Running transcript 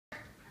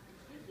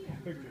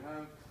Are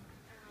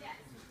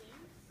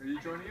you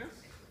joining us?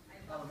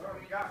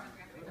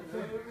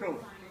 Cool.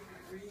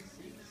 3, 6,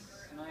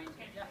 9,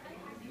 yeah.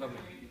 Lovely.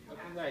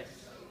 Welcome, guys.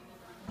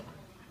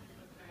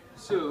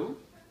 So,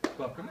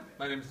 welcome.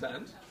 My name's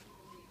Dan.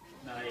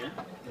 Narayan.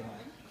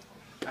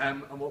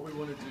 And what we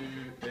want to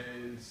do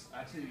is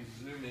actually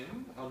zoom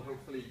in on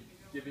hopefully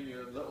giving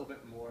you a little bit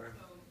more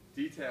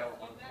detail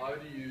on how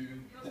do you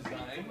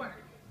design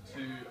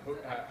to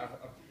a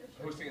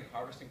hosting and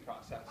harvesting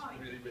process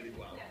really, really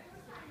well.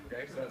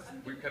 Okay, so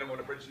we kind of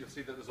want to bridge. You'll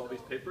see that there's all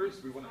these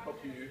papers. We want to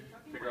help you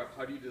figure out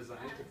how do you design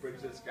to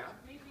bridge this gap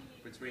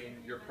between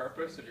your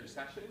purpose of your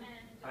session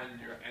and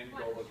your end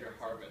goal of your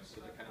harvest,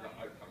 so the kind of the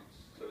outcomes.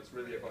 So it's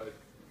really about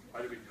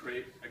how do we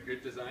create a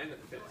good design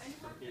that fits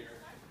from here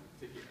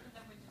to here.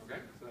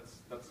 Okay, so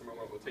that's somewhere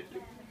where we'll take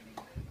you.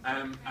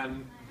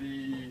 And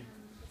the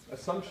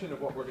assumption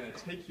of what we're going to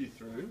take you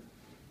through,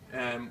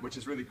 which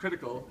is really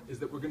critical, is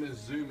that we're going to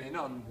zoom in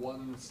on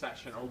one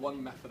session or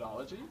one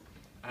methodology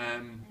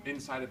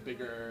inside a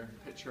bigger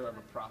picture of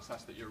a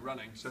process that you're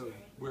running. So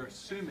we're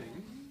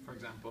assuming, for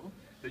example,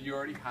 that you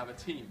already have a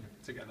team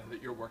together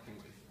that you're working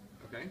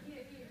with. Okay,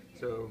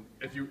 so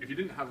if you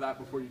didn't have that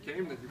before you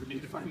came, then you would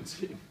need to find a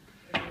team.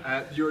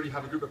 You already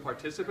have a group of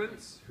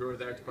participants who are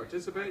there to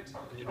participate,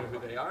 and you know who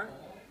they are.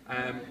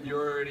 You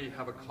already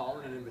have a call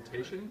and an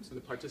invitation, so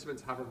the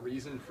participants have a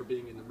reason for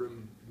being in the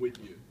room with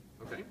you.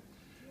 Okay,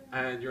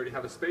 and you already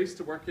have a space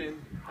to work in,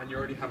 and you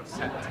already have a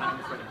set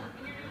time frame.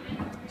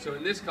 So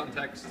in this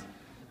context,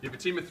 you have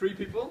a team of 3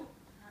 people.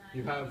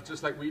 You have,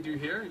 just like we do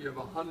here, you have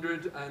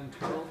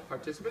 112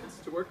 participants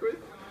to work with.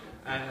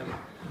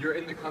 You're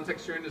in the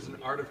context you're in is an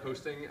art of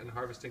hosting and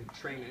harvesting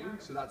training,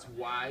 so that's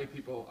why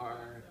people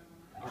are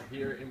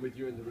here with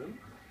you in the room.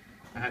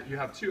 You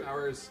have 2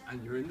 hours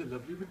and you're in the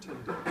lovely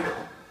rotunda.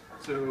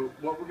 So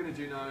what we're going to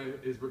do now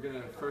is we're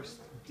going to first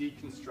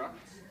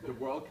deconstruct the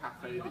World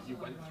Café that you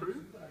went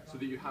through so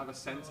that you have a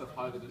sense of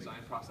how the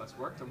design process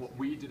worked and what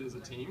we did as a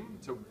team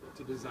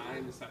to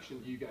design the session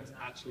you guys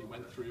actually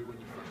went through when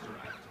you first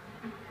arrived.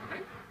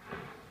 Okay?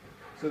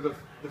 So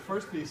the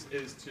first piece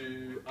is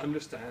to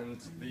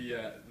understand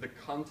the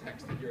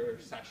context that your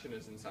session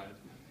is inside.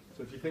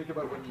 So if you think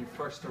about when you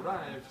first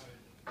arrived,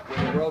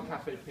 when the World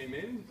Café came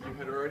in, you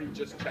had already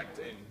just checked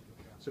in.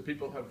 So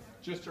people have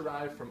just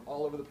arrived from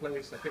all over the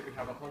place. I think we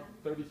have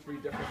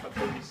 33 different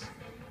countries,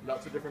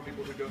 lots of different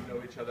people who don't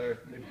know each other.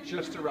 They've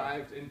just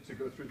arrived in to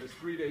go through this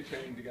 3-day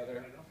training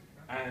together.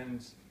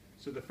 And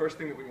so the first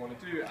thing that we want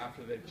to do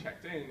after they've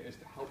checked in is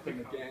to help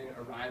them again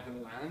arrive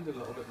and land a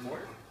little bit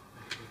more.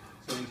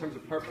 So in terms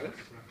of purpose,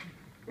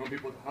 we want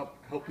people to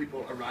help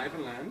people arrive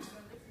and land.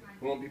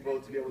 We want people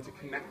to be able to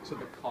connect to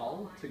the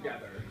call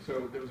together.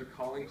 So there was a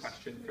calling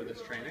question for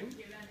this training.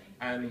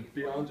 And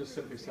beyond just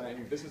simply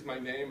saying, this is my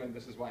name and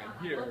this is why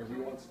I'm here, we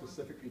want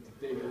specifically to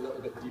dig a little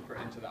bit deeper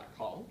into that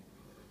call.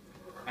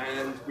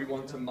 And we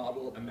want to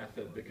model a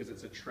method because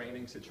it's a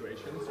training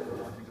situation, so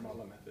we're wanting to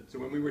model a method. So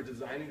when we were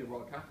designing the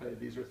World Café,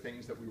 these are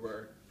things that we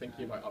were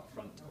thinking about up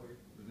front.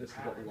 This is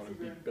what we want to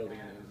be building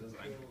in the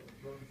design.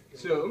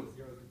 So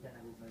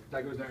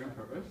that goes there on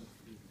purpose.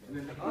 And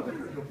then the other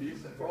critical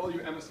piece for all you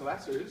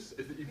MSLSers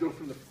is that you go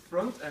from the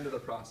front end of the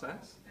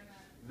process,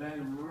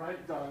 then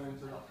right down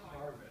to the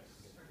harvest,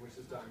 which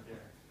is down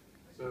here.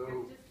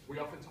 So we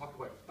often talk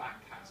about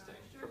backcasting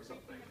from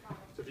something.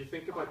 So if you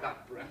think about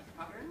that breath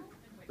pattern,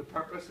 the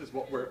purpose is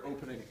what we're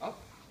opening up,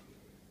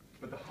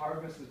 but the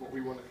harvest is what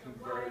we want to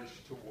converge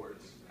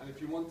towards. And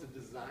if you want to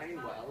design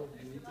well,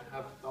 you need to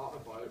have thought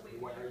about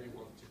where you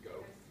want to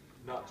go,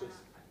 not just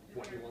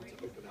what you want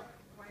to open up.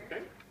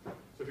 Okay?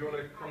 So if you want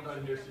to come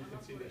down here so you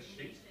can see this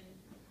sheet.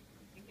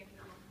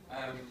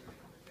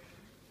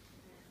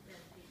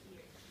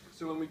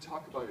 So when we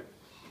talk about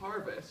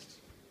harvest,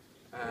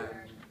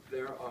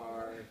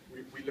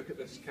 we look at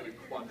this kind of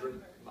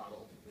quadrant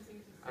model.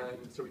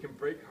 And so we can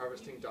break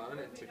harvesting down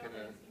into kind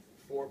of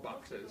 4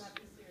 boxes.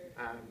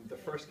 The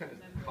first kind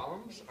of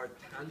columns are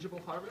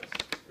tangible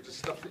harvest, which is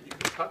stuff that you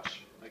can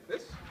touch, like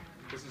this.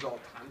 This is all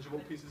tangible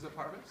pieces of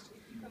harvest.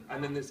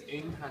 And then there's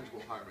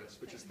intangible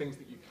harvest, which is things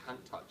that you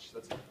can't touch.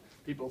 That's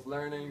people's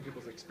learning,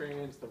 people's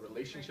experience, the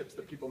relationships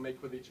that people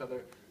make with each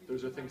other.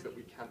 Those are things that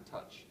we can't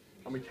touch.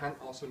 And we can't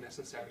also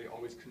necessarily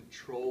always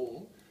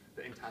control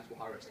the intangible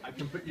harvest. I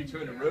can put you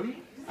two in a room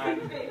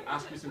and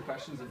ask you some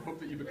questions and hope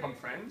that you become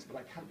friends, but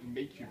I can't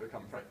make you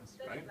become friends,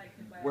 right?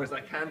 Whereas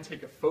I can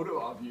take a photo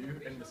of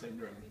you in the same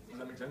room. Does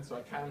that make sense? So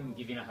I can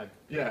give you a hug.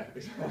 Yeah.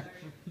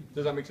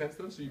 Does that make sense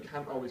though? So you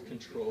can't always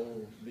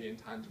control the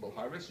intangible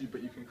harvest,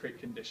 but you can create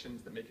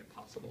conditions that make it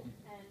possible.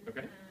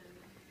 Okay?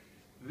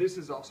 This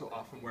is also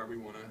often where we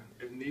want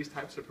to, in these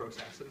types of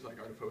processes, like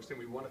art of hosting,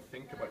 we want to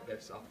think about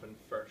this often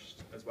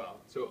first as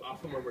well. So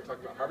often when we're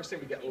talking about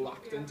harvesting, we get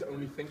locked into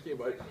only thinking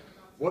about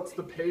what's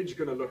the page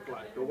going to look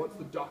like, or what's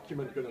the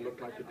document going to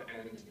look like at the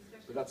end.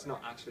 But that's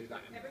not actually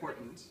that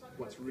important.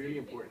 What's really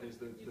important is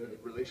the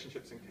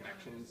relationships and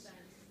connections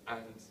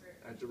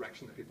and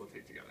direction that people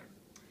take together.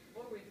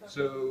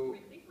 So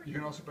you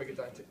can also break it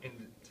down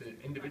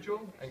to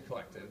individual and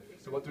collective.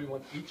 So what do we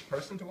want each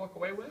person to walk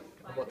away with,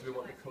 and what do we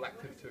want the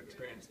collective to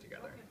experience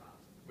together,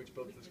 which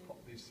builds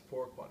these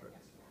 4 quadrants.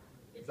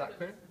 Is that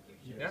clear?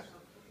 Yes. Yeah?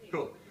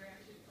 Cool.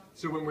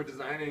 So when we're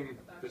designing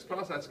this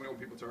process, we want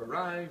people to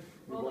arrive,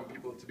 we want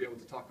people to be able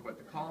to talk about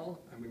the call,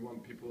 and we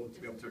want people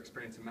to be able to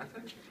experience a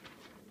method.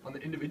 On the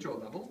individual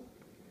level,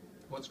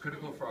 what's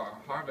critical for our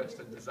harvest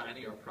and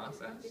designing our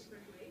process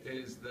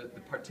is that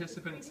the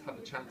participants have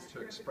a chance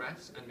to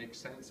express and make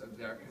sense of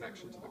their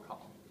connection to the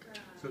call.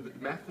 So the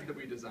method that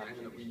we design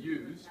and that we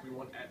use, we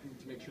want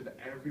to make sure that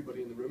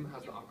everybody in the room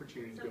has the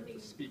opportunity to be able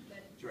to speak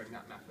during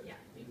that method.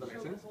 Does that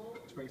make sense?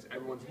 Which brings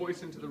everyone's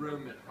voice into the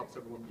room, it helps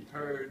everyone be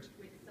heard,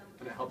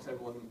 and it helps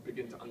everyone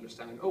begin to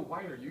understand, oh,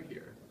 why are you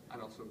here?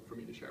 And also for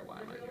me to share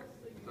why am I here.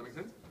 Does that make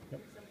sense?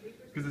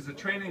 Because as a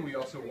training, we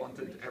also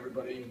wanted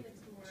everybody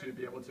to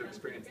be able to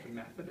experience the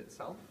method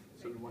itself.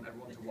 So we want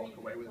everyone to walk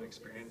away with an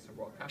experience of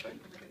World Café.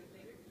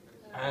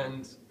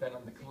 And then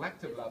on the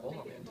collective level,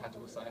 on the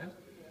intangible side,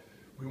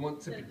 we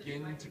want to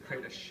begin to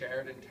create a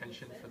shared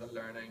intention for the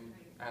learning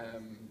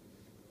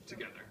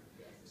together.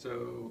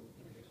 So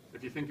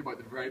if you think about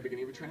the very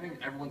beginning of a training,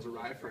 everyone's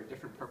arrived for a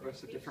different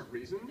purpose, a different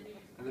reason.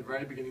 And at the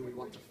very beginning, we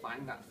want to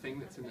find that thing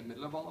that's in the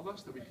middle of all of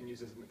us that we can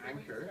use as an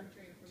anchor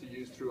to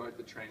use throughout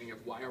the training of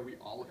why are we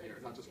all here?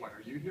 Not just why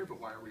are you here,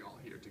 but why are we all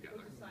here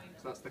together?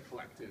 So that's the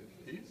collective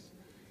piece.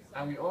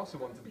 And we also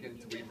want to begin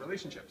to weave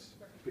relationships,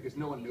 because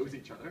no one knows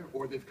each other,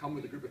 or they've come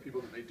with a group of people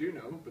that they do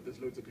know, but there's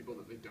loads of people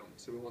that they don't.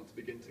 So we want to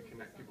begin to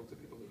connect people to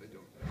people that they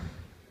don't.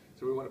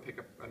 So we want to pick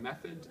up a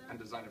method and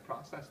design a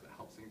process that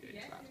helps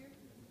engage that.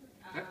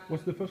 Yeah.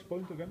 What's the first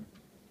point again?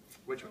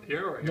 Which one,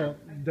 here or here? No,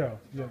 there.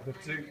 Yeah,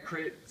 that's To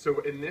create,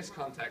 so in this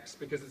context,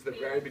 because it's the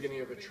very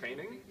beginning of a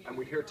training and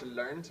we're here to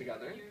learn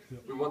together,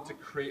 we want to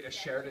create a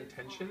shared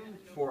intention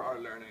for our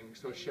learning,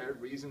 so a shared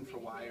reason for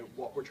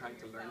what we're trying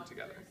to learn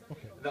together.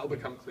 Okay. That'll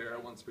become clearer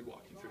once we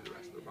walk you through the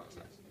rest of the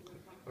process.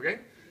 Okay?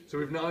 So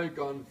we've now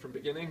gone from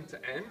beginning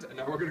to end, and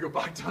now we're going to go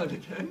back down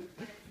again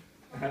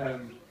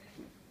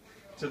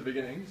to the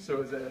beginning.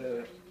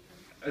 So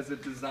as a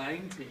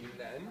design team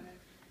then,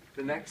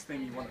 the next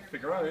thing you want to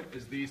figure out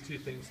is these 2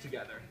 things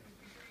together.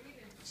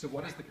 So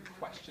what is the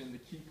question, the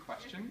key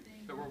question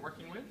that we're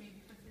working with,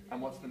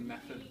 and what's the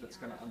method that's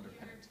going to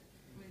underpin it?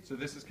 So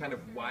this is kind of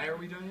why are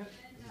we doing it,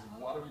 this is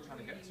what are we trying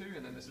to get to,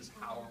 and then this is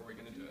how are we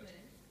going to do it.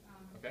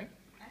 Okay?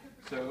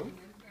 So,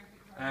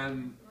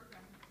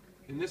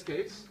 in this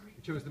case,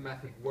 we chose the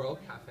method World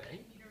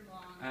Café.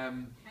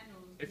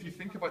 If you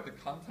think about the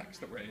context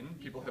that we're in,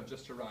 people have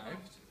just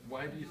arrived,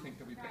 why do you think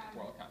that we picked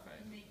World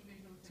Café?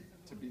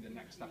 To be the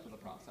next step of the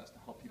process, to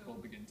help people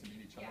begin to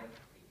meet each other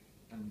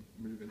and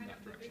move in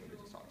that direction we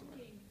just talked about.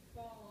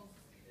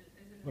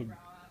 well,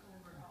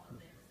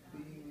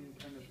 Being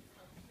kind of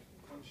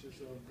conscious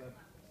of that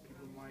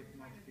people might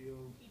not feel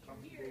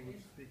comfortable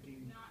with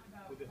speaking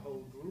with the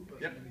whole group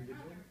as Yep. an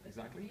individual.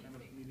 Exactly. Kind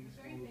of meeting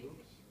smaller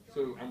groups.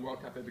 So, and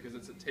World Café, because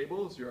it's at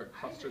tables, you're at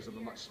clusters of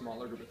a much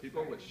smaller group of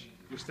people, which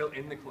you're still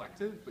in the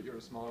collective, but you're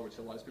smaller, which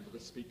allows people to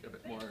speak a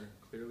bit more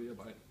clearly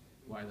about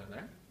why they're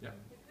there. Yeah.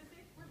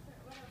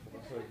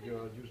 So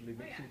you're usually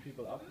mixing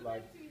people up,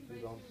 like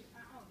you don't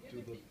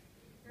do the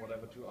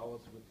whatever 2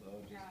 hours with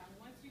just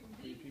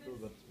 3 people,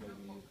 but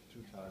maybe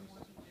 2 times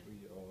 3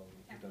 or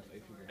 2 times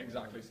 8 people.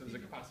 Exactly. So there's a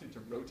capacity to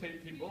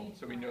rotate people,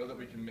 so we know that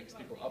we can mix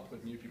people up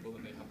with new people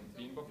that they haven't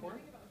been before.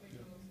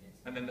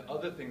 And then the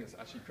other thing that's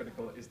actually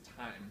critical is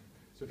time.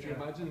 So if you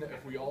imagine that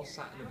if we all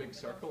sat in a big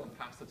circle and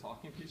passed the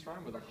talking piece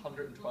round with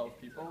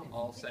 112 people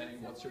all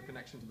saying, what's your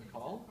connection to the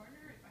call?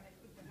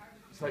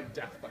 It's like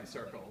death by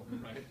circle,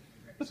 right?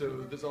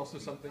 So there's also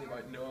something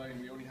about knowing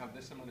we only have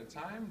this amount of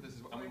time,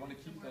 and we want to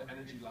keep the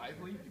energy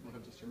lively, people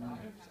have just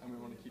arrived, and we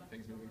want to keep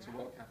things moving. So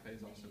World Café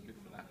is also good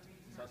for that.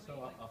 It's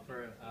also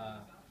offer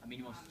a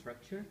minimum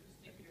structure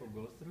that people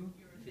go through.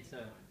 If it's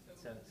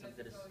something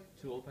that is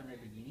too open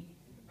at the beginning,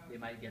 they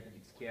might get a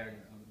bit scared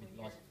or a bit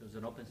lost. If there's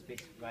an open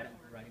space right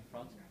in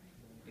front,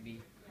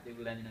 maybe they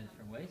will land in a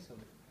different way. So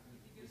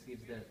this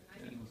gives the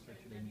minimum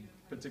structure they need.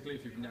 Particularly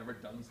if you've never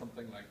done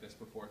something like this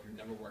before, if you've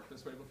never worked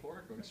this way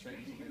before, going straight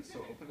into something that's so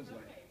open is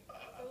like,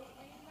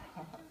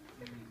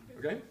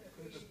 okay?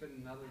 Could have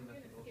been another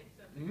method also.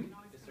 Mm-hmm.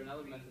 Is there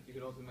another method you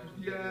could also mention?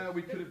 Yeah,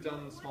 we could have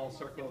done small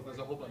circles. There's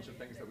a whole bunch of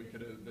things that we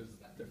could have, there's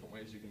different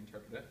ways you can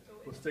interpret it.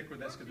 We'll stick with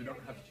this because we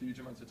don't have huge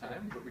amounts of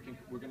time, but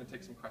we're going to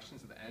take some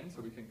questions at the end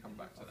so we can come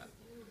back to that.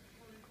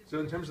 So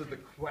in terms of the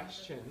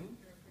question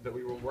that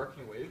we were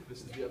working with, this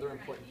is the other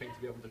important thing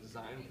to be able to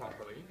design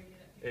properly,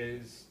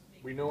 is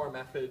we know our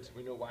method,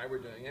 we know why we're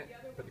doing it,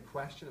 but the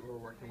question that we're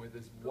working with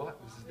is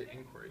what, this is the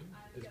inquiry,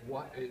 is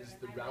what is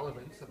the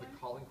relevance of the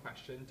calling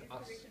question to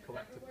us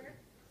collectively?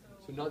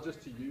 So not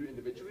just to you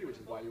individually, which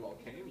is why you all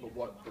came, but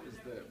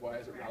why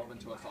is it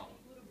relevant to us all?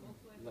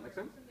 Does that make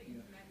sense?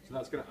 So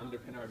that's going to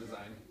underpin our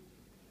design.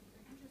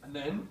 And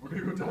then we're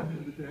going to go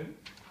down it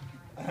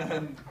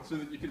again, so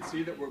that you can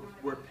see that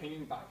we're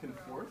pinging back and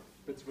forth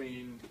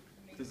between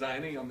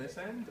designing on this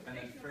end and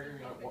then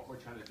figuring out what we're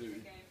trying to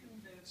do.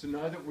 So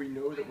now that we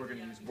know that we're going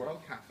to use World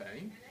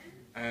Café,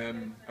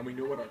 and we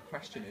know what our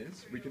question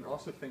is, we can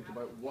also think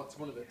about what's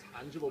one of the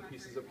tangible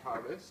pieces of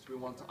harvest we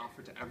want to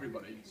offer to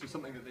everybody, so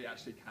something that they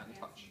actually can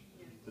touch,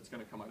 that's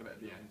going to come out of it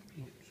at the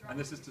end. And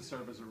this is to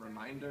serve as a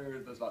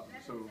reminder.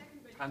 So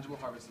tangible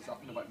harvest is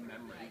often about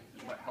memory.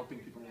 It's about helping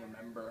people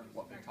remember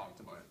what they talked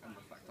about and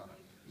reflect on it.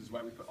 This is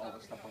why we put all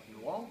this stuff up on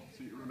the wall,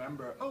 so you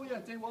remember, oh yeah,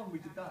 day one we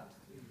did that.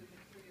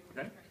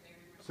 Okay?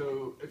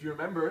 So if you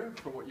remember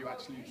from what you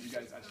guys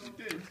actually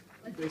did,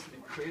 we basically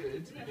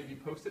created maybe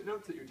post-it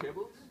notes at your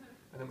tables,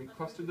 and then we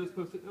clustered those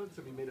post-it notes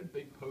and we made a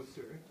big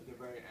poster at the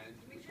very end,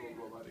 which we'll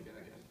roll out again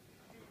and again.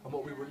 And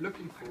what we were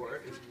looking for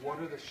is what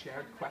are the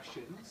shared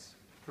questions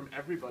from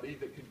everybody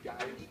that could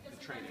guide the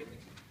training.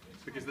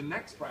 Because the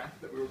next breath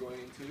that we were going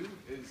into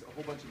is a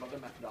whole bunch of other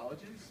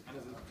methodologies, and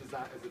as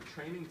a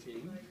training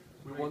team,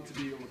 we want to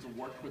be able to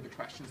work with the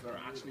questions that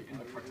are actually in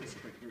the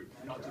participant group,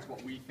 not just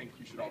what we think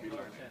you should all be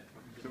learning.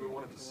 So we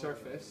wanted to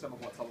surface some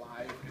of what's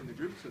alive in the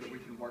group so that we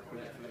can work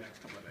with it for the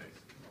next couple of days.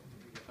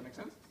 Does that make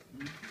sense?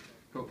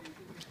 Cool.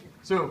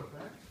 So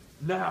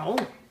now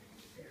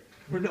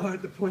we're now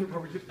at the point where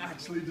we can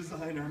actually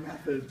design our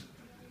method.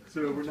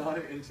 So we're now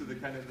into the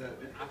kind of the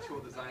actual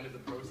design of the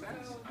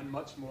process and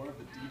much more of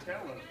the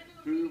detail of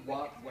who,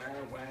 what,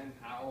 where, when,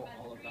 how,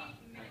 all of that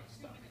kind of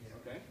stuff.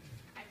 Okay?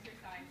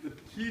 The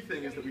key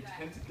thing is that we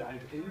tend to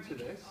dive into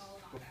this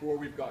before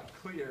we've got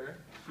clear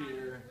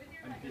here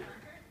and here.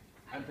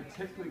 And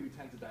particularly we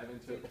tend to dive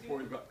into it before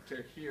we've got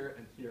clear here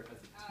and here as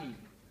a team.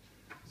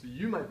 So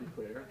you might be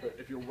clear, but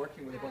if you're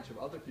working with a bunch of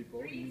other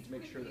people, you need to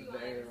make sure that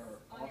they are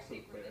also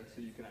clear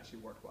so you can actually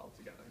work well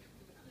together.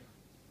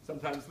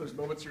 Sometimes there's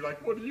moments you're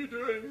like, what are you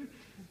doing?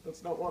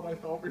 That's not what I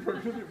thought we were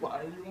going to do.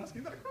 Why are you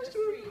asking that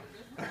question?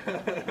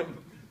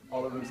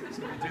 All of those things.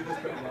 So if you do this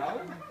bit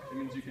well, it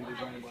means you can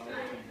design well.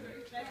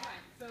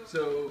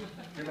 So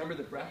remember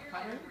the breath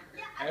pattern?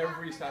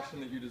 Every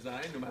session that you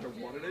design, no matter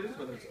what it is,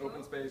 whether it's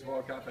open space,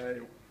 World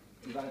Café,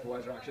 design for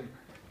wiser action,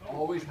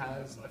 always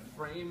has a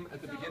frame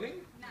at the beginning,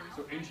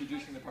 so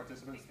introducing the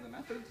participants to the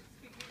method,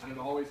 and it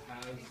always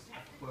has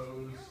a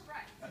close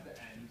at the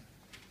end.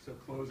 So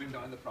closing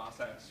down the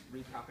process,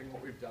 recapping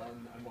what we've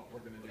done and what we're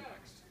going to do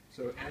next.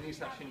 So any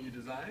session you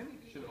design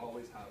should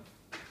always have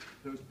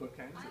those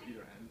bookends at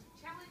either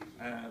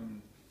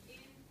end.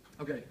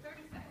 Okay,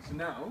 so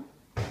now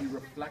we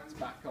reflect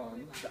back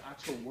on the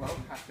actual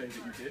World Café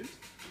that you did.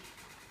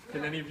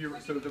 Can any of you,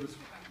 so there was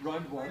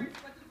round one.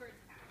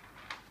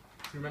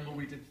 Remember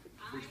we did,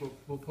 which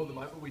we'll pull them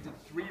out, but we did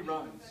 3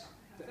 rounds.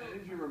 Do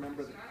any of you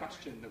remember the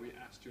question that we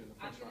asked you in the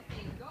first round?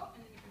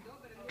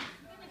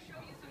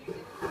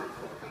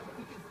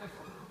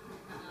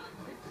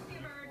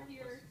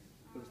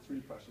 There was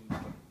 3 questions.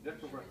 Yeah,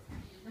 go for it.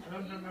 I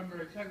don't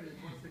remember exactly.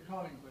 What's the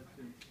calling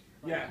question?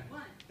 Yeah,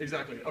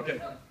 exactly. Okay.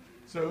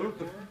 So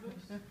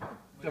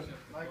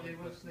Like it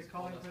was the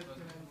calling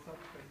question and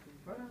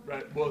sub-question.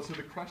 Right. Well, so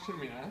the question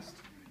we asked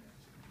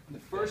in the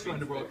first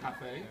round of World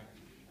Café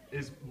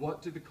is,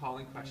 what do the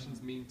calling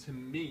questions mean to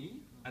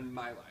me and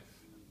my life?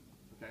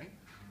 Okay.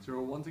 So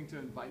we're wanting to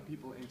invite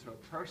people into a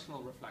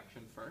personal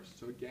reflection first.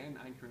 So again,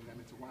 anchoring them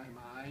into why am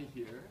I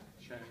here,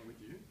 sharing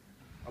with you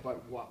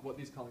about what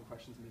these calling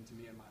questions mean to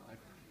me in my life.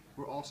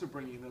 We're also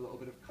bringing in a little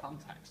bit of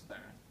context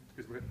there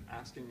because we're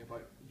asking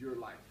about your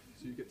life.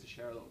 So you get to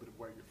share a little bit of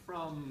where you're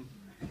from,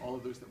 all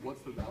of those,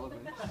 what's the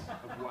relevance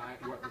of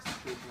what the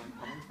situation I'm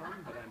coming from,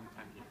 but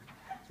I'm here.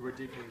 So we're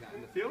deepening that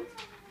in the field.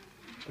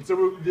 And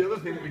so the other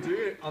thing that we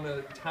do on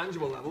a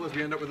tangible level is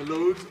we end up with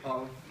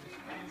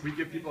we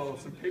give people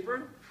some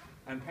paper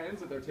and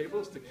pens at their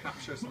tables to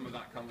capture some of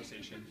that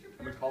conversation.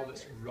 And we call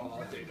this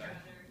raw data.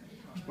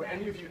 Were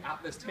any of you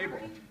at this table?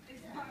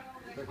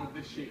 Like with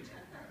this sheet?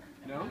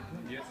 No?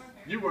 Yes.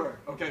 You were?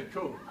 Okay,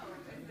 cool.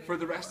 For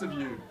the rest of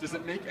you, does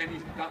it make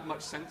that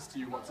much sense to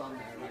you what's on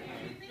there right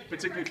now?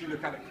 Particularly if you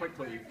look at it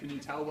quickly, can you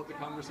tell what the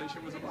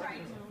conversation was about?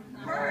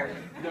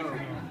 No.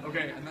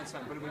 Okay, and that's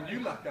fine. But when you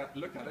look at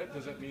it,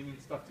 does it mean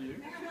stuff to you?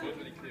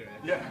 Totally clear.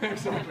 Yeah,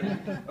 exactly.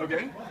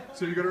 Okay,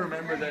 so you've got to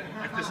remember that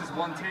if this is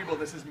one table,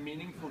 this is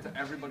meaningful to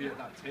everybody at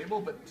that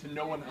table, but to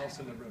no one else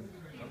in the room.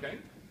 Okay?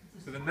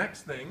 So the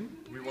next thing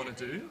we want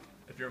to do,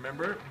 if you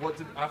remember,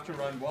 after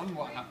round 1,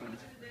 what happened?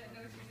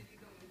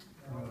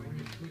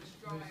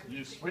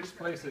 You switched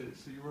places,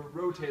 so you were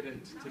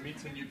rotated to meet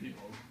some new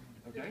people,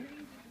 okay?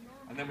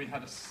 And then we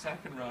had a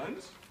second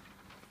round.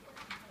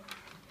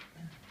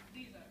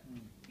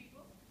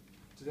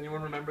 Does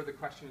anyone remember the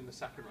question in the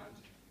second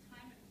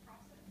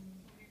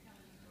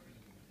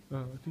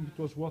round? I think it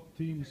was what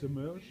teams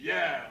emerged.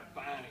 Yeah,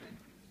 bang.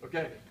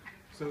 Okay,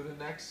 so the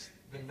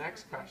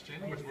next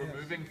question was we're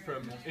moving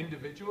from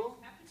individual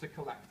to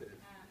collective.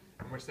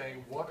 And we're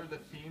saying, what are the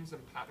themes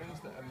and patterns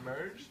that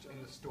emerged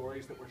in the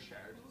stories that were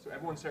shared? So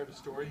everyone shared a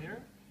story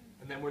here,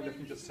 and then we're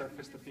looking to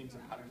surface the themes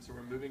and patterns. So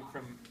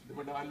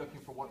we're now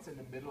looking for what's in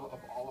the middle of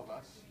all of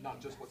us,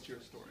 not just what's your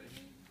story.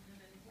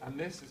 And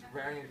this is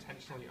very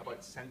intentionally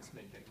about sense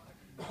making.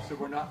 So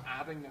we're not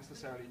adding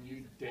necessarily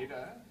new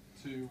data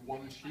to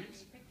one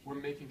sheet, we're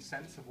making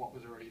sense of what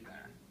was already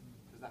there.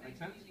 Does that make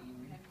sense?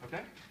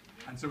 Okay?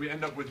 And so we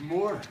end up with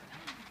more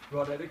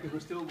raw data because we're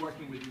still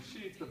working with these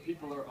sheets, but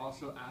people are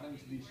also adding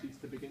to these sheets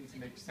to begin to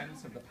make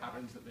sense of the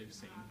patterns that they've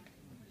seen.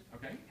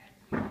 Okay?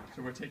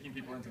 So we're taking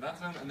people into that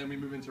zone, and then we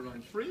move into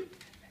round 3. Does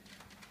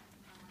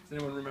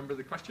anyone remember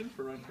the question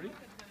for round 3?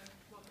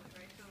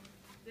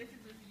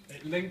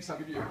 It links, I'll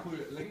give you a clue,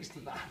 it links to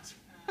that.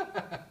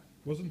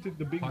 Wasn't it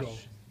the bingo?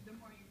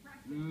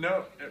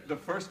 No, the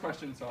first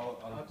question, so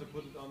I'll have to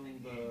put it on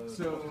the...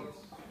 So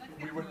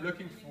we were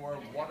looking for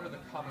what are the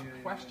common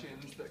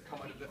questions that come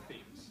out of the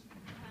themes.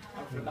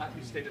 And for that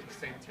you stayed at the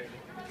same table.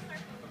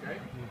 Okay?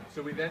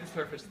 So we then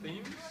surface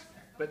themes,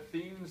 but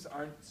themes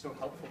aren't so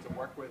helpful to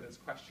work with as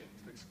questions,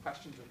 because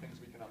questions are things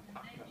we can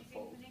unpack and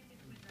unfold.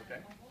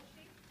 Okay?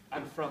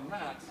 And from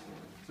that,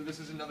 so this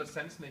is another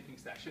sense-making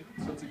session.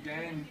 So it's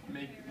again,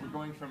 we're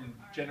going from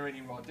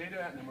generating raw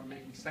data, and then we're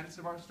making sense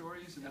of our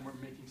stories, and then we're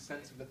making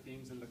sense of the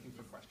themes and looking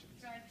for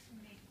questions.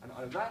 And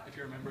out of that, if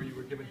you remember, you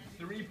were given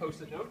 3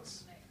 post-it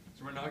notes.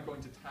 So we're now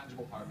going to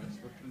tangible harvest.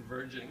 We're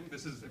converging.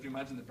 This is, if you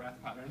imagine the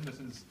breath pattern, this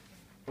is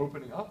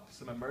opening up,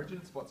 some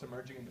emergence, what's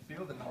emerging in the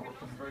field, and now we're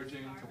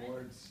converging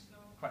towards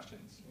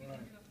questions. Right.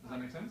 Does that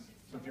make sense?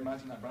 So if you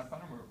imagine that breath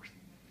pattern,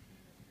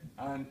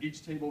 and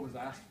each table was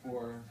asked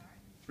for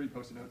 3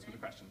 post-it notes with the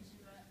questions.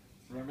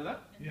 Remember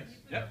that? Yes.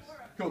 Yeah?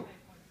 Cool.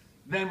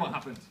 Then what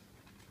happened?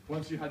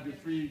 Once you had your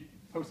 3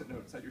 post-it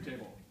notes at your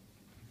table.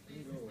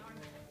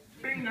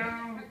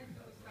 Bingo!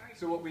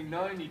 So what we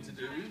now need to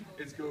do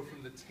is go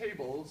from the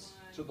tables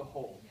to the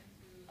whole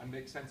and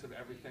make sense of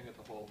everything at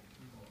the whole.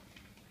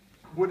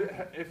 Would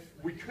it if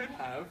we could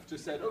have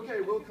just said,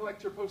 okay, we'll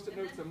collect your post-it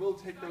notes and we'll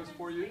take those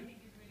for you.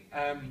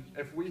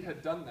 If we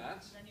had done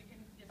that,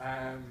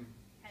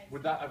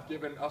 would that have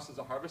given us as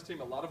a harvest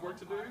team a lot of work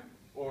to do,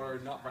 or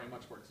not very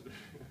much work to do?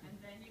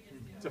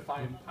 To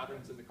find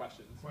patterns in the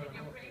questions.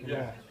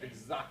 Yeah,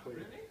 exactly.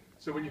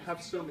 So when you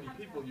have so many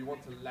people, you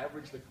want to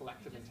leverage the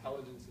collective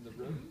intelligence in the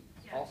room,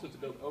 also to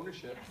build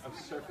ownership of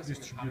surfacing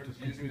the patterns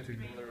using the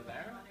people that are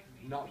there,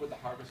 not with the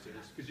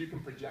harvesters, because you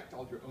can project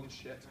all your own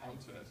shit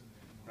onto it,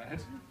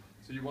 right?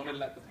 So you want to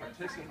let the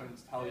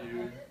participants tell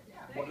you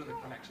what are the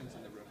connections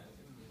in the room,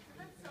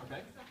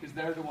 okay? Because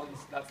they're the ones,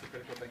 that's the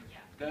critical thing,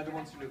 they're the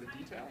ones who know the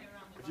detail.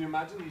 If you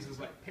imagine these as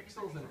like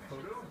pixels in a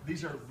photo,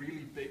 these are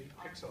really big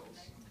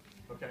pixels,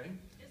 okay?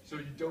 So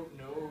you don't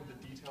know the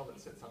detail that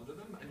sits under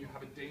them, and you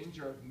have a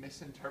danger of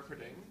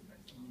misinterpreting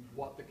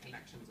what the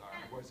connections are.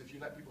 Whereas if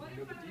you let people who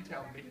know the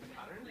detail make the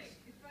patterns,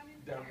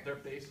 they're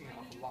basing it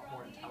off a lot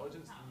more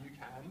intelligence than you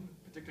can,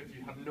 particularly if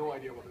you have no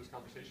idea what those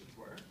conversations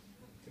were,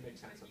 to make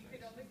sense of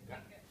things. Yeah.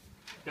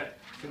 Okay,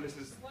 so this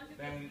is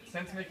then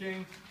sense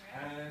making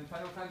and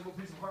final tangible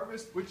piece of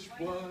harvest, which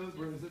was,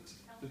 where is it?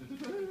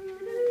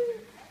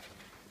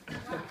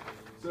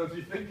 So if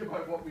you think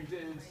about what we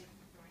did,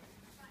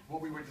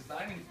 what we were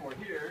designing for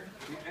here,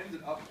 we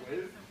ended up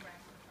with,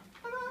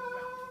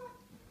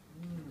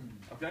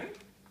 okay?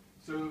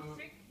 So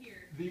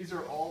these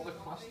are all the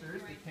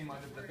clusters that came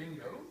out of the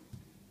bingo,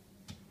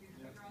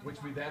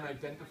 which we then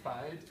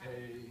identified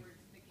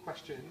a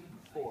question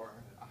for,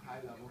 a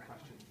high-level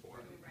question for.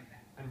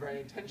 And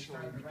very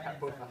intentionally, we kept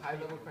both the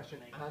high-level question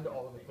and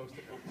all of the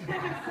post-it notes. So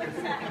people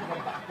can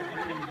come back and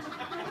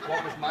read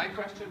what was my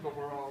question, but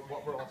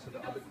what were also the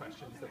other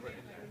questions that were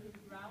in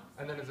there.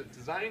 And then as a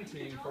design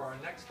team, for our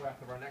next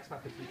rep of our next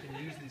method, we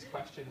can use these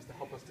questions to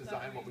help us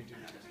design what we do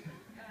next.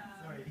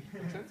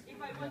 Make sense?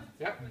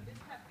 Yeah.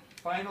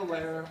 Final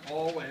layer,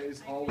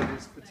 always,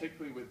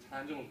 particularly with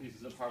tangible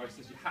pieces of harvest,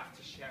 is you have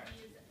to share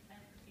it.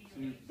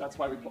 So that's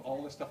why we put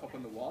all this stuff up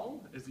on the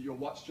wall, is that you'll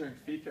watch during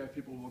Fika,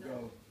 people will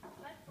go,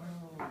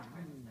 oh,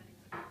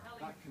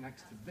 that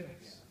connects to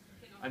this.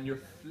 And you're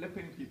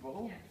flipping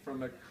people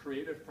from a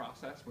creative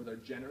process where they're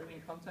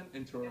generating content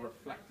into a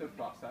reflective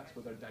process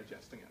where they're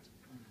digesting it.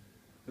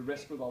 The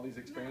risk with all these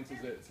experiences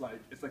is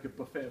it's like a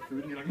buffet of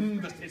food, and you're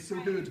like, this tastes so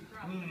good,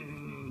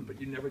 but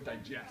you never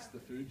digest the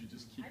food, you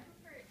just keep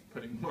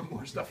putting more and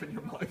more stuff in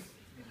your mouth.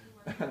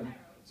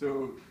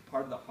 So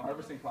part of the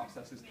harvesting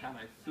process is, can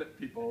I flip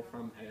people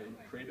from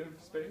a creative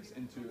space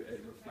into a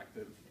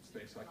reflective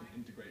space so I can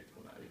integrate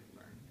what I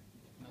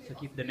learn. So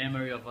keep the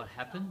memory of what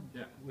happened.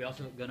 Yeah. We're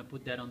also going to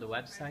put that on the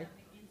website.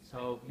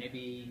 So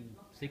maybe in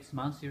 6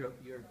 months you're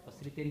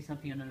facilitating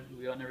something and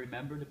we want to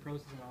remember the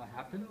process and what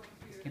happened.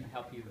 This can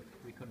help you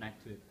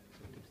reconnect to it.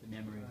 So it keeps the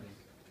memory of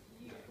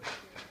it.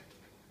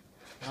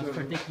 Also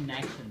for taking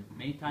action.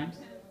 Many times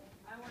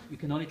you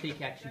can only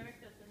take action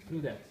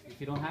through that. If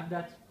you don't have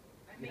that,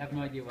 you have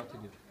no idea what to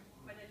do.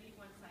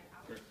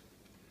 Sure.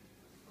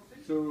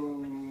 So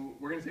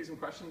we're going to take some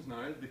questions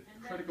now. The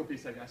critical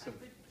piece, I guess, of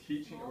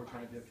teaching that we're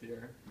trying to give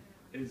here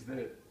is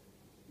that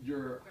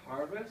your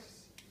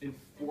harvest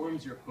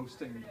informs your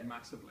hosting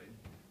massively.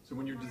 So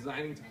when you're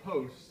designing to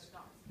host,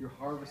 your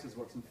harvest is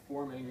what's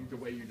informing the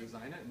way you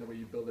design it and the way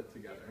you build it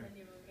together.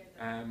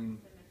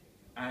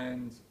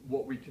 And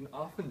what we can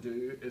often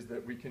do is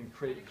that we can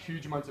create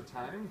huge amounts of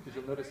time, because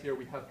you'll notice here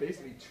we have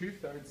basically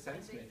 2/3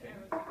 sense making,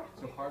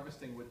 so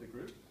harvesting with the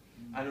group,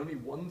 and only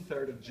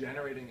 1/3 of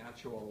generating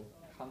actual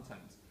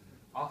content.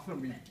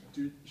 often we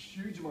do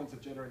huge amounts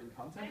of generating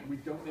content and we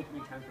don't make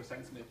any time for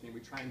sense making. We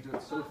try and do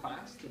it so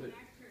fast that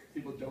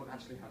people don't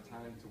actually have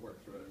time to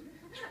work through it.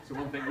 So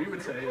one thing we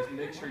would say is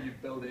make sure you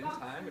build in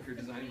time if you're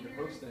designing your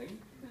hosting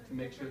to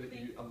make sure that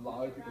you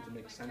allow people to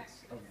make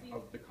sense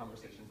of the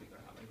conversations that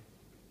they're having.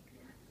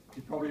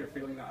 You probably are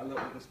feeling that a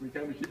little bit this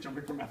weekend. We keep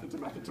jumping from method to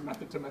method to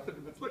method to method,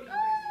 and it's like,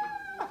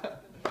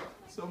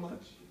 so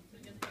much.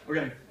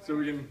 Okay, so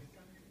we can...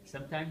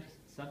 Sometimes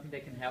something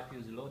that can help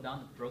you slow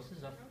down the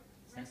process of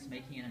sense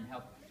making and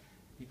help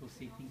people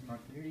see things more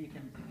clearly. You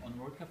can, on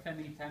World Café,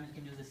 many times you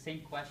can use the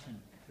same question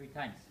 3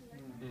 times.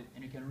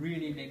 And you can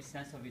really make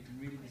sense of it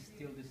and really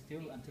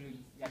distill until you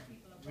get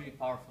a really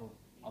powerful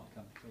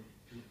outcome. So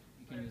you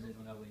can use it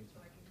in that way as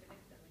well.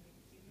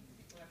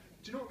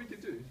 Do you know what we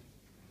could do?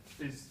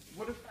 Is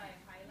what if,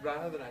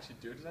 rather than actually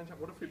do a design chat,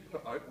 what if we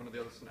put out one of the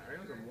other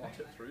scenarios and walk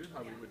it through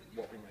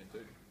what we might do?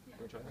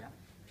 Can we try that?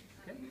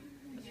 Okay,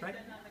 that's right.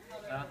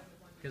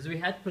 Because we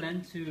had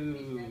planned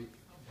to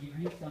give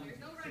you some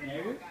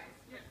scenarios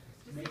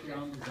to make your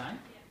own design.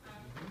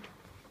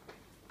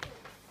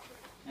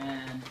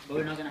 But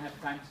we're not going to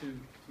have time to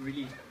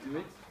really do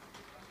it.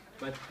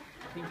 But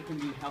I think it can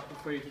be helpful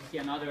for you to see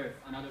another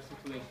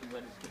situation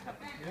where this could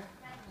happen here,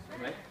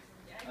 right?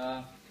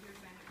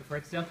 So for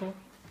example,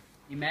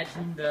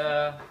 imagine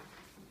the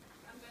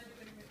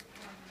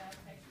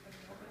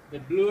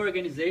Blue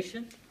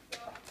organization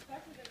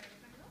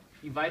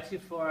invites you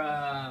for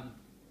a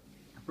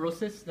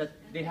process that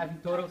they have in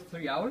total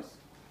 3 hours.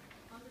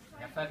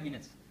 Yeah, 5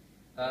 minutes.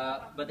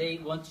 But they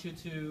want you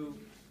to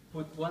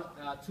put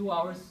 2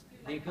 hours.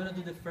 They're gonna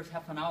do the first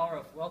half an hour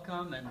of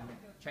welcome and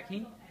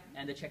check-in,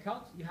 and the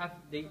checkout.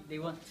 They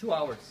want 2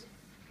 hours.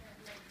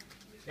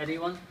 Yeah, they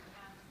want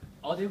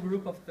all the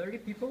group of 30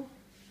 people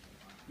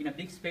in a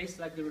big space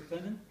like the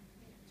Rotundant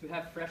to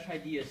have fresh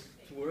ideas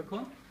to work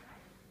on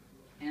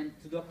and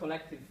to do a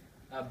collective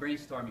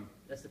brainstorming.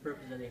 That's the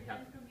purpose that they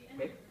have.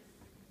 Okay?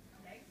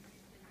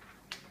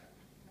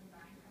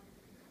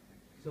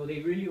 So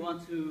they really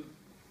want to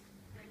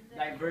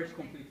diverge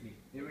completely.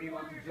 They really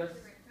want to just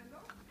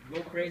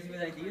go crazy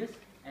with ideas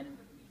and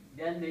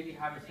then maybe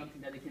harvest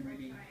something that they can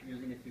really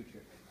use in the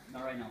future.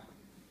 Not right now.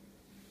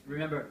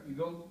 Remember, you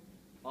go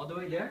all the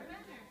way there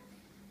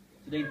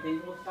to the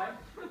intangible side.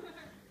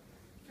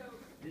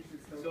 This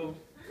is so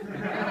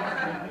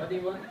what they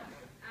want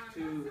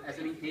to, as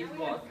an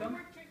intangible outcome,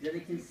 that they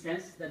can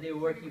sense that they're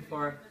working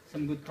for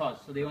some good cause.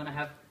 So they want to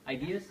have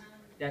ideas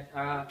that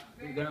are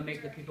going to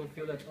make the people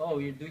feel that, oh,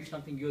 you're doing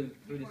something good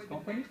through this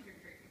company,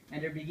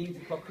 and they're beginning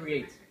to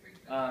co-create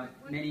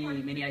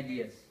many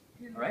ideas.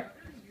 All right?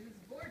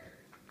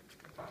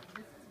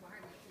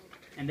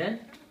 And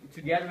then,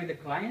 together with the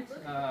client,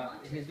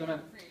 he's going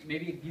to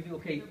maybe give you,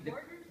 okay,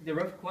 the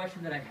rough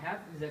question that I have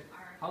is that,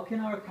 how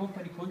can our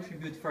company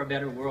contribute for a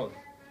better world?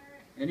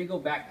 And then you go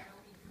back.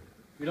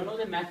 You don't know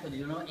the method,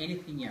 you don't know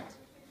anything yet.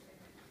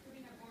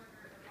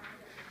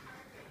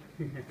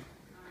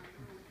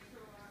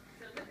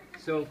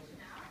 So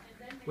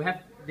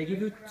they give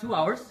you 2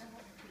 hours,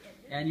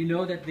 and you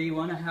know that they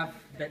want to have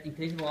that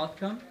intangible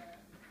outcome,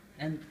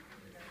 and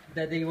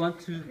that they want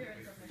to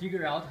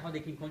figure out how they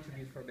can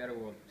contribute for a better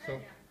world. So,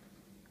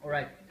 all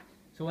right.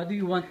 So what do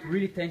you want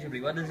really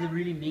tangibly? What does it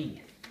really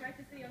mean?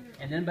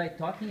 And then by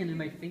talking and then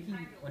by thinking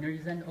on your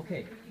design,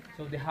 okay,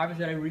 so the harvest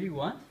that I really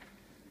want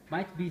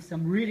might be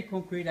some really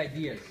concrete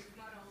ideas.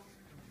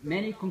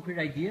 Many concrete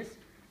ideas.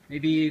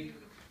 Maybe,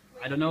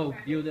 I don't know,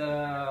 build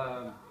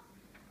a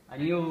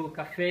new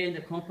cafe in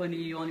the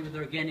company only with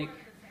organic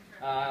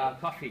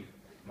coffee,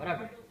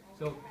 whatever.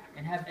 So,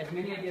 and have as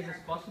many ideas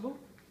as possible,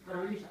 but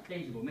are really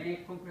tangible. Many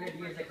concrete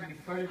ideas that can be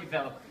further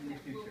developed in the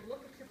future.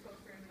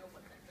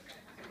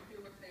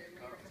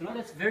 So now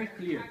that's very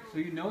clear. So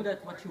you know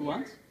that what you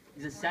want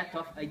is a set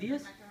of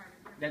ideas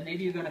that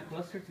maybe you're going to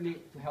cluster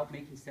to help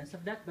making sense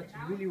of that, but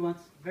you really want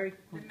very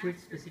concrete,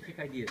 specific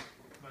ideas.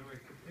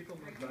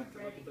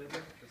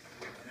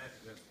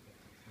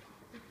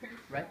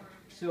 Right?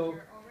 So,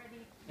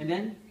 and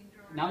then,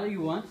 now that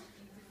you want,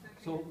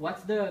 so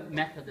what's the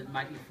method that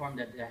might inform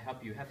that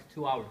help you? You have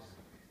 2 hours.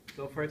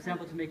 So for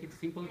example, to make it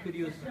simple, you could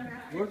use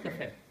World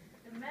Café.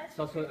 It's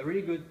also a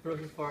really good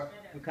process for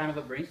kind of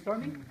a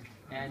brainstorming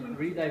and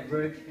really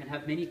diverge and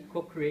have many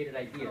co-created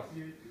ideas.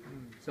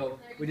 So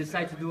we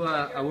decided to do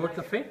a World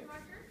Café,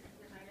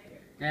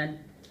 and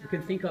you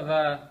can think of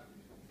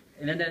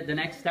and then the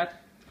next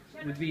step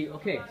would be,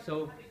 okay,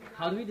 so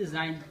how do we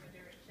design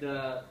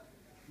the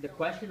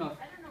question of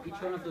each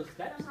one of those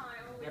steps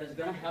that is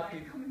going to help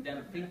you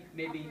then think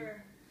maybe,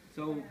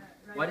 so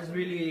what is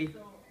really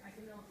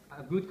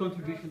a good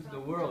contribution to the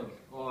world,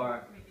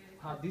 or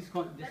how this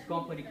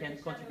company can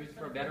contribute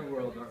for a better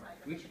world, or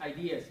which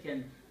ideas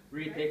can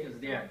really take us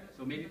there.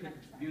 So maybe you could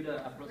build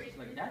a process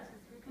like that,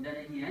 and then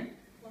in the end,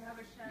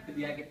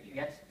 you could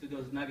get to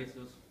those nuggets,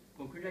 those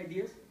concrete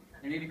ideas,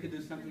 and maybe you could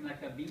do something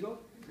like a bingo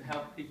to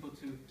help people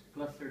to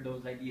cluster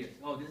those ideas.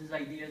 Oh, this is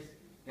ideas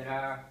that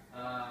are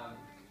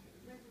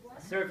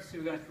a service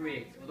we're going to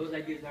create. So those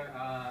ideas are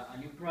a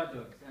new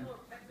product, and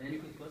then you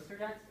could cluster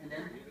that, and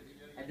then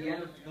at the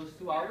end of those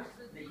 2 hours,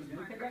 they could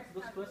look at that,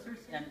 those clusters,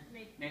 and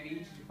maybe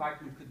each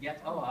department could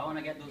get, oh, I want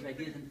to get those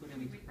ideas and put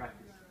them into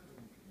practice.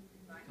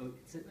 So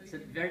it's a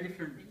very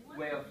different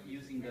way of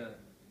using the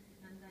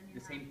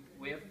same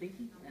way of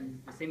thinking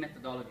and the same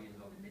methodology as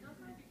well. Is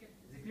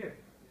it clear?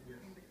 Yes.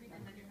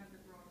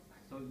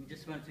 So we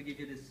just wanted to give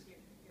you this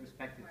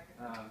perspective.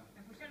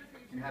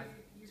 And have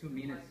 2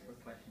 minutes for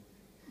questions.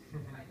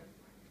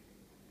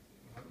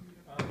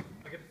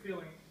 I get the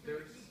feeling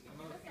there's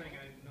another thing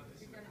I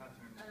noticed in the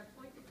pattern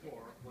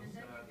before was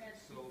that,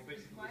 so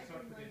basically we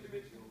start with the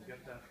individual,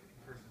 get that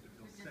person to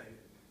feel safe.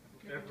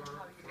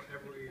 For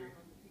every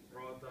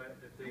raw data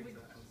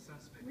and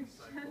sense-making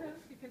cycle,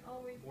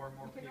 more and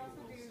more people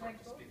will start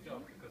to speak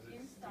up because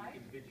it's the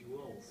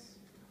individuals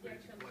that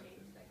are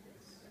collected.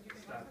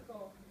 It's that,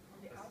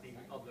 that's the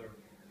other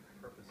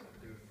purpose of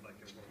doing like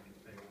a World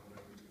Café or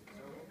whatever.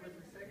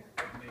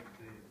 So make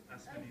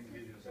as many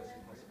individuals as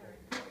possible.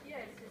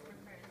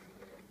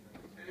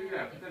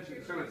 Yeah,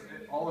 potentially. So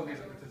all of these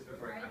are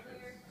participatory methods.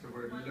 So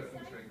we're looking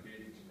to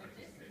engage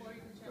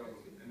participation. So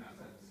in that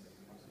sense,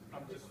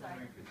 I'm just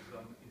wondering if it's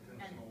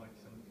intentional, like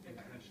some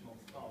intentional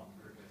thought,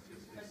 or if it's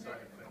just a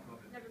side effect of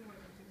it.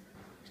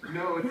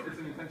 no, it's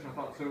an intentional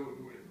thought. So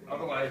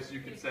otherwise,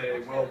 you could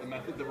say, well, the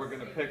method that we're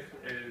going to pick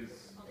is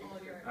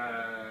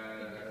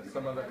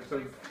some other.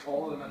 So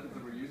all of the methods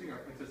that we're using are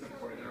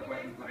participatory. They're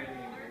about inviting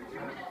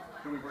engagement.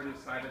 So we've already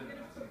decided that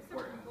that's an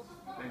important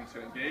thing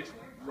to engage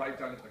right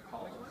down to the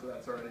column. So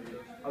that's already.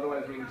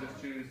 Otherwise, we would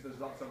just choose. There's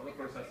lots of other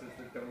processes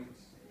that don't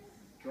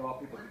draw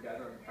people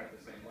together in quite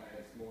the same way.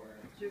 It's more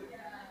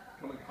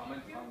come and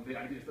comment on the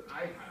ideas that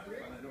I have,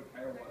 and I don't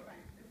care what.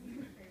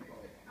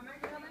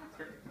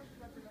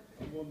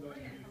 I'm wondering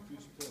if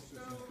this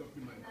process is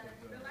documented on a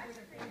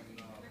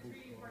book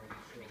or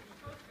show.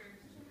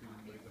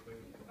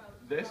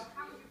 This?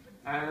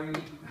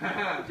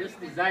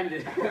 Just designed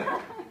it.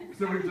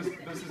 So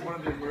this is one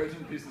of the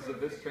emergent pieces of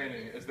this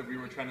training, is that we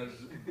were trying to,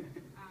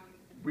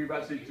 we've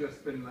actually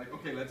just been like,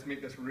 okay, let's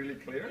make this really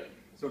clear.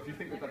 So if you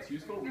think that that's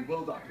useful, we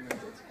will document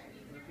it.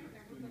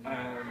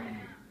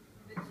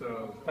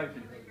 So thank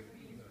you.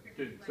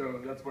 Good.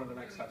 So that's one of the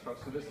next steps.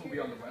 So this will be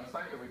on the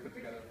website that we put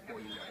together for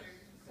you guys.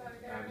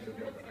 And you'll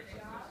be able to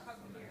access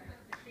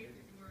this.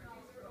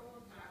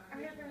 I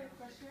have a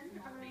question.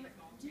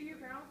 Do you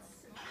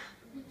bounce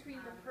between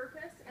the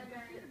purpose and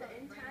then the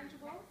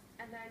intangible,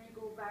 and then you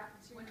go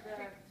back to the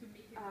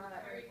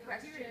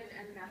question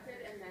and method,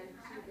 and then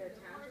to the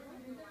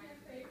tangible?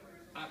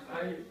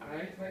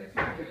 I tend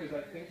to, because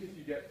I think if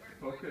you get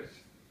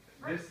focused,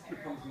 this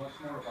becomes much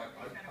more about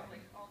outcome.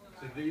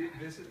 So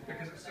this is,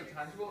 because it's so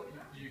tangible,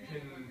 you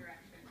can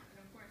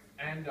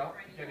end up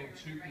getting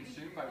too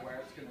consumed by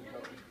where it's going to go,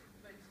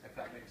 if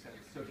that makes sense.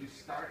 So if you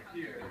start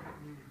here,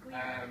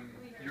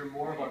 you're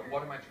more about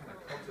what am I trying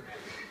to cultivate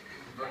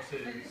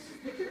versus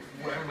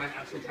where am I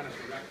actually trying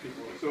to direct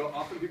people. So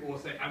often people will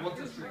say, I want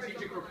a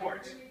strategic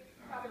report,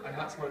 and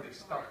that's where they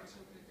start.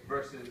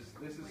 Versus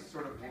this is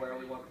sort of where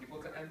we want people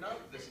to end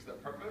up, this is their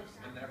purpose,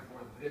 and therefore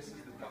this is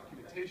the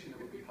documentation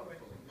that would be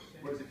helpful.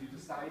 Whereas if you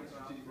decide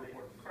strategic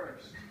report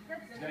first,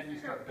 then you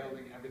start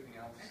building everything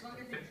else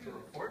to fit the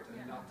report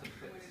and not to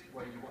fit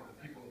where you want the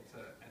people to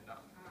end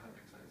up, if that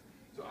makes sense.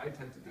 So I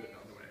tend to do it the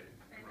other way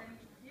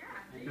around.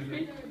 And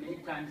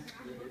many times, if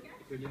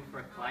you're looking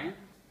for a client,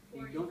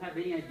 you don't have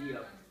any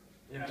idea of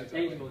the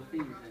tangible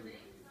things. And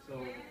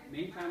so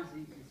many times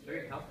it's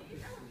very helpful to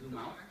zoom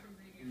out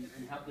and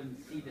help them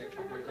see that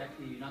there's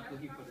actually, you're not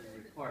looking for the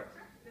report.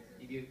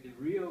 You give the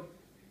real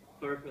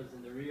purpose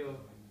and the real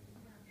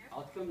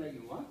outcome that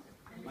you want.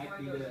 It might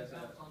be the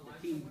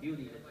team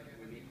building that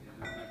you're making. It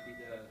might be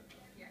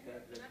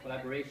the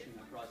collaboration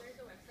across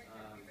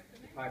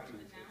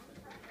departments.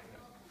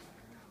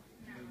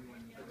 I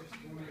just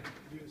wanted to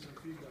give some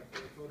feedback. I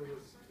thought it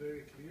was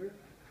very clear.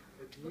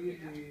 It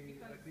really,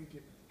 I think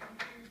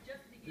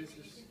this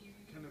is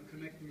kind of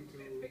connecting to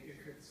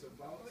if it's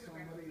about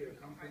somebody, a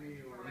company,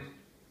 or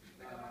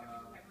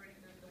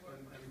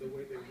and the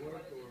way they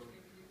work, or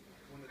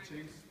want to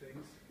change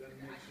things, then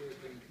make sure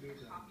to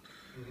include them.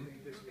 I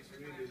think this was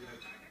really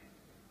like,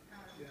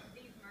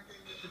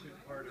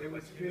 It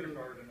was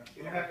kindergarten.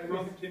 Yeah, it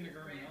From was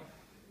kindergarten up.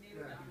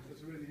 yeah, it was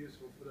really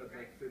useful for that,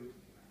 like fill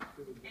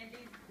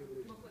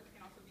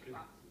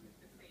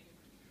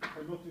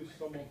I noticed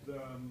some of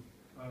the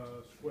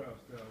squares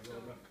there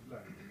were left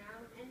blank.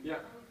 Yeah.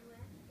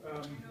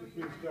 It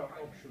means they are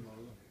optional.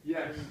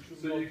 Yes.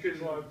 So you should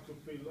So you not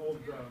can. try to fill all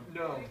the...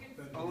 No,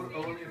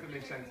 only if it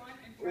makes sense.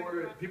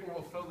 Or people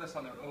will fill this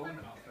on their own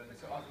often.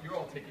 So you're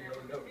all taking your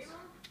own notes.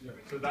 Yeah.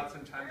 So that's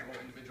intangible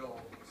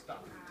individual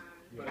stuff.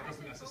 But it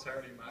doesn't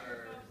necessarily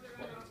matter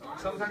what those are.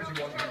 Sometimes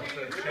you want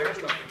people to share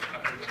stuff with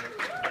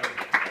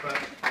but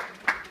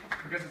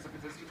because it's a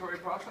participatory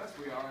process,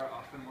 we are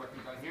often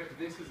working down here.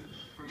 This is,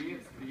 for me,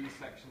 it's these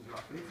sections are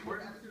often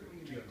important.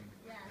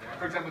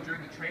 For example,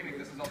 during the training,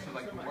 this is also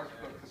like the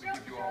workbook that we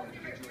give you all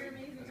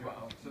individually as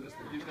well. So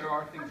there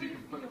are things you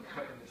can put in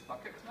this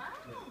bucket.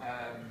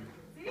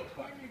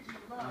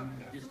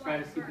 Just try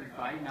to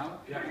simplify now.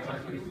 Yeah, It's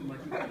not too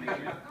much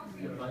information.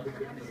 But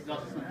this is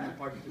also something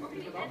hard to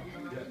think about.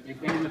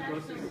 Depending on the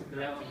process, the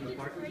level of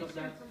importance of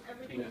that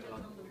changes a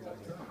lot.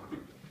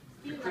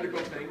 The critical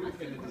thing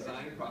in the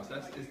design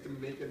process is to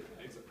make an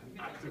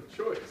active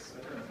choice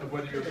of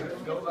whether you're going to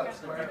fill that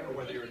square or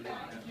whether you're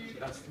not.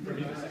 That's, for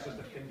me, this is just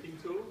a thinking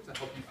tool to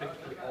help you think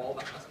through all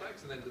the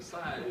aspects and then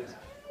decide,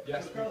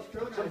 yes,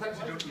 sometimes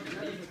you don't even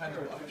need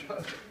tangible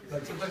objects.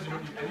 Like sometimes you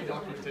don't need any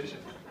documentation.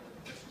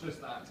 It's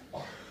just that.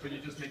 But you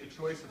just make a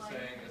choice of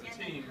saying, as a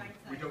team,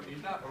 we don't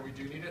need that or we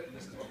do need it and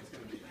this is what it's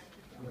going to be.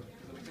 Does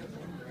that make sense?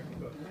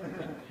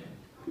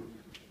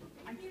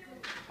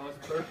 How's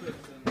purpose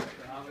and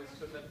harvest,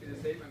 should that be the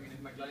same? I mean,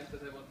 if my client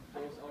says I want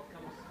those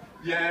outcomes.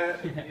 Yeah,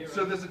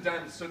 so there's a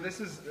dance. So this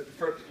is,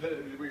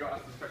 we got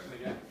asked this question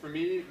again. For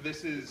me,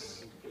 this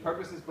is,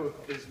 purpose is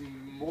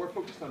more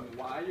focused on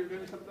why you're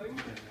doing something.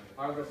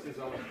 Harvest is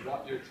on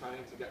what you're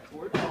trying to get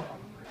towards.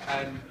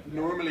 And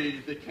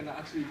normally they can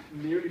actually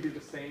nearly be the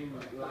same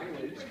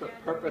language, but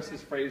purpose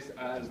is phrased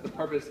as the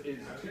purpose is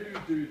to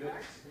do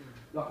this.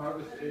 The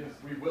harvest is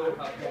we will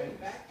have goals,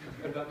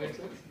 if that makes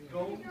sense.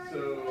 So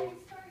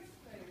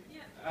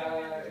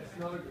it's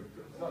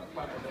not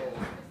quite a goal.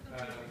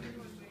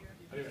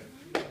 Anyway,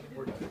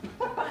 we're done.